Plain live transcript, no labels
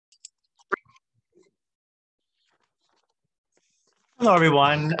Hello,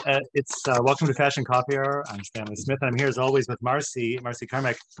 everyone. It's welcome to Fashion Coffee Hour. I'm Stanley Smith, and I'm here as always with Marcy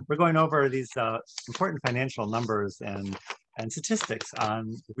Carmack. We're going over these important financial numbers and statistics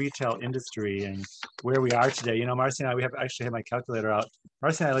on the retail industry and where we are today. You know, Marcy and I, we have actually have my calculator out.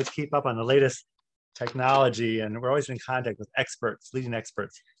 Marcy and I like to keep up on the latest technology, and we're always in contact with experts, leading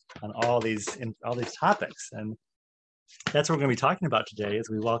experts on all these topics. And that's what we're going to be talking about today as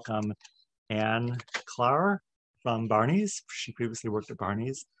we welcome Anne Clark from Barney's. She previously worked at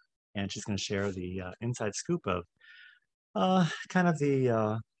Barney's, and she's going to share the inside scoop of kind of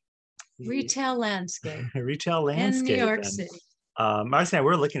the retail landscape retail landscape in New York City. Marcy and I,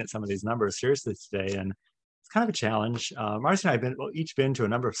 we're looking at some of these numbers seriously today, and it's kind of a challenge. Marcy and I have each been to a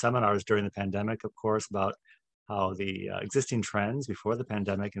number of seminars during the pandemic, of course, about how the existing trends before the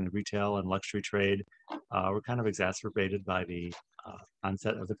pandemic in the retail and luxury trade were kind of exacerbated by the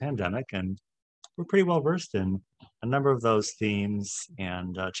onset of the pandemic, and we're pretty well versed in a number of those themes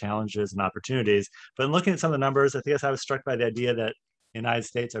and challenges and opportunities. But in looking at some of the numbers, I guess I was struck by the idea that in the United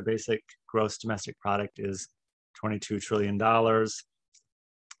States, our basic gross domestic product is $22 trillion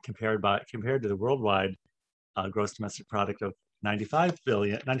compared to the worldwide gross domestic product of 95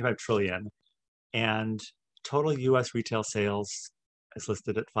 trillion. And total US retail sales is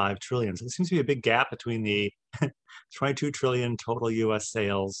listed at 5 trillion. So there seems to be a big gap between the 22 trillion total US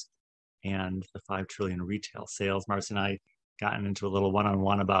sales and the 5 trillion retail sales. Marcy and I gotten into a little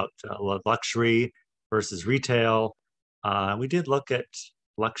one-on-one about luxury versus retail. We did look at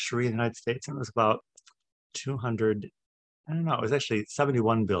luxury in the United States, and it was about 200, I don't know, it was actually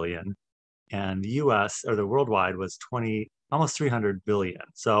 71 billion. And the US, or the worldwide, was almost 300 billion.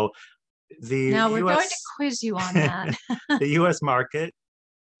 So now we're going to quiz you on that. The US market,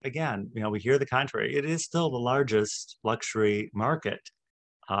 again, you know, we hear the contrary. It is still the largest luxury market.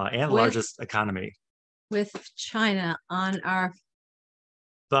 And the largest economy. With China on our...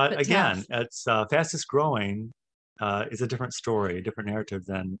 But again, it's fastest growing is a different story, a different narrative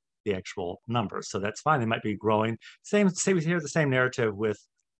than the actual numbers. So that's fine. They might be growing. We hear the same narrative with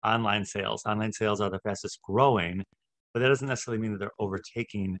online sales. Online sales are the fastest growing, but that doesn't necessarily mean that they're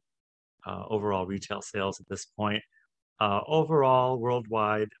overtaking overall retail sales at this point. Overall,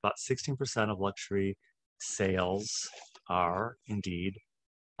 worldwide, about 16% of luxury sales are indeed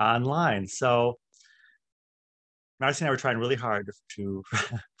online. So Marcy and I were trying really hard to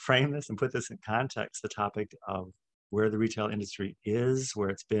frame this and put this in context, the topic of where the retail industry is, where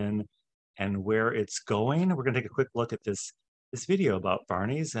it's been, and where it's going. We're going to take a quick look at this video about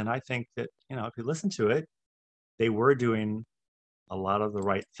Barney's, and I think that, you know, if you listen to it, they were doing a lot of the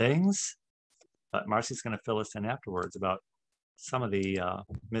right things, but Marcy's going to fill us in afterwards about some of the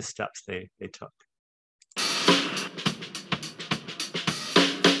missteps they took.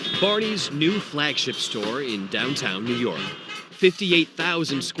 Barney's new flagship store in downtown New York.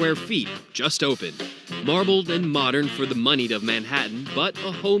 58,000 square feet, just opened. Marbled and modern for the moneyed of Manhattan, but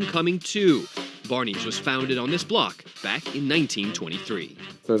a homecoming too. Barney's was founded on this block back in 1923.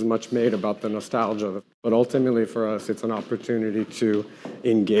 There's much made about the nostalgia, but ultimately for us, it's an opportunity to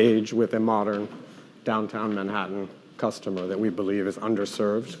engage with a modern downtown Manhattan customer that we believe is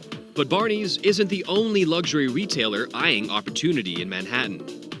underserved. But Barney's isn't the only luxury retailer eyeing opportunity in Manhattan.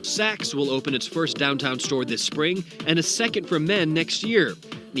 Saks will open its first downtown store this spring and a second for men next year.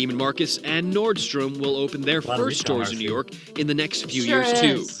 Neiman Marcus and Nordstrom will open their first stores in New York in the next few years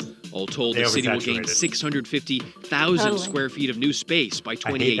too. All told, the city will gain 650,000 square feet of new space by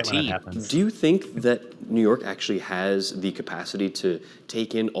 2018. Do you think that New York actually has the capacity to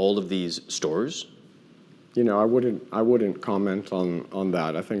take in all of these stores? You know, I wouldn't comment on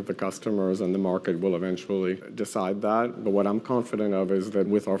that. I think the customers and the market will eventually decide that. But what I'm confident of is that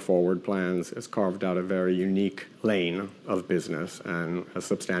with our forward plans, it's carved out a very unique lane of business and has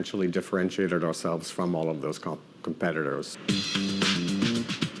substantially differentiated ourselves from all of those competitors.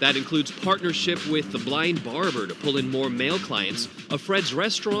 That includes partnership with the Blind Barber to pull in more male clients, a Fred's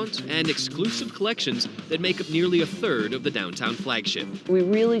restaurant, and exclusive collections that make up nearly a third of the downtown flagship. We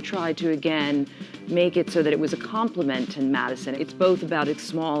really tried to, again, make it so that it was a complement to Madison. It's both about its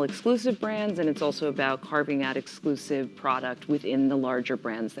small exclusive brands, and it's also about carving out exclusive product within the larger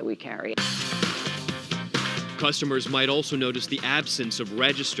brands that we carry. Customers might also notice the absence of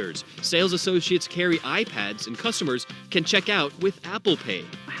registers. Sales associates carry iPads, and customers can check out with Apple Pay.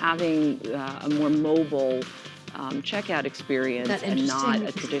 Having a more mobile checkout experience and not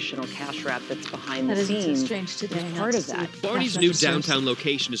a traditional cash wrap that's behind the scenes is part of that. Barney's new downtown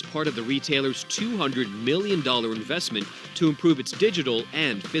location is part of the retailer's $200 million investment to improve its digital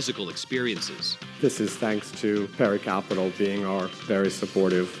and physical experiences. This is thanks to Perry Capital being our very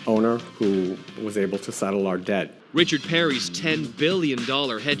supportive owner who was able to settle our debt. Richard Perry's $10 billion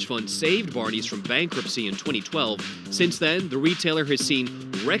hedge fund saved Barney's from bankruptcy in 2012. Since then, the retailer has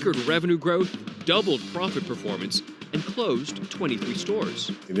seen record revenue growth, doubled profit performance, and closed 23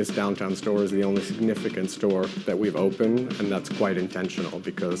 stores. This downtown store is the only significant store that we've opened, and that's quite intentional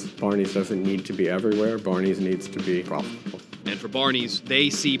because Barney's doesn't need to be everywhere. Barney's needs to be profitable. And for Barney's,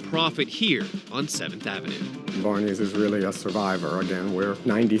 they see profit here on 7th Avenue. Barney's is really a survivor. Again, we're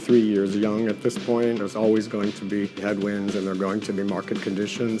 93 years young at this point. There's always going to be headwinds and there are going to be market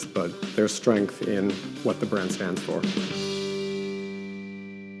conditions, but there's strength in what the brand stands for.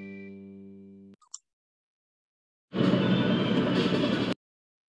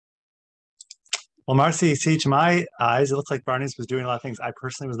 Well, Marcy, see, to my eyes, it looks like Barney's was doing a lot of things. I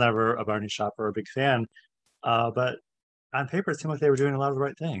personally was never a Barney's shopper or a big fan, but on paper, it seemed like they were doing a lot of the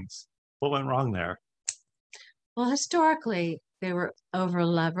right things. What went wrong there? Well, historically, they were over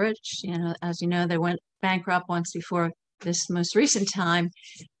leveraged. You know, as you know, they went bankrupt once before this most recent time,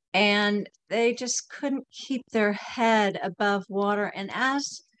 and they just couldn't keep their head above water. And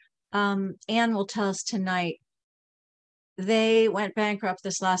as Anne will tell us tonight, they went bankrupt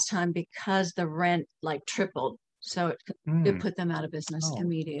this last time because the rent like tripled. So it put them out of business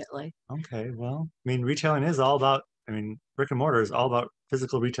immediately. Okay, well, I mean, retailing is all about, I mean, brick and mortar is all about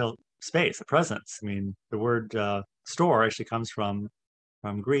physical retail space, a presence. I mean, the word store actually comes from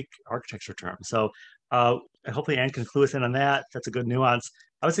Greek architecture term. So hopefully Anne can clue us in on that. That's a good nuance.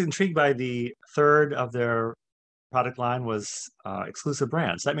 I was intrigued by the third of their product line was exclusive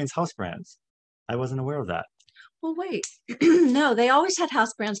brands. That means house brands. I wasn't aware of that. Well, wait, no, they always had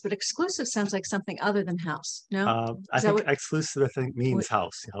house brands, but exclusive sounds like something other than house. No, I think exclusive, I think, means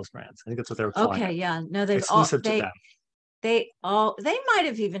house brands. I think that's what they were calling it. Okay, yeah, no, they've exclusive to them. They might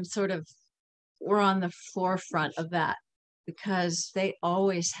have even sort of were on the forefront of that because they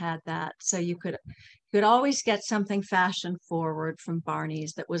always had that. So you could always get something fashion forward from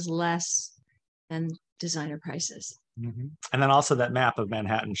Barney's that was less than designer prices. Mm-hmm. And then also that map of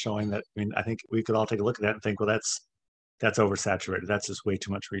Manhattan showing that, I mean, I think we could all take a look at that and think, well, that's oversaturated. That's just way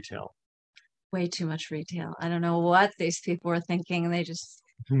too much retail. Way too much retail. I don't know what these people were thinking. They just,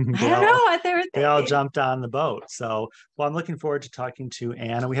 I don't know what they were thinking. They all jumped on the boat. So, well, I'm looking forward to talking to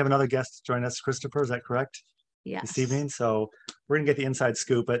Anne. And we have another guest join us, Christopher. Is that correct? Yes. This evening. So we're going to get the inside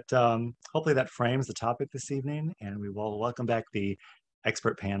scoop, but hopefully that frames the topic this evening. And we will welcome back the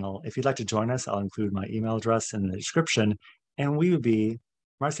expert panel. If you'd like to join us, I'll include my email address in the description. And we would be,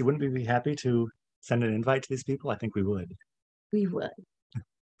 Marcy, wouldn't we be happy to send an invite to these people? I think we would. We would.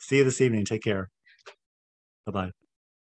 See you this evening. Take care. Bye-bye.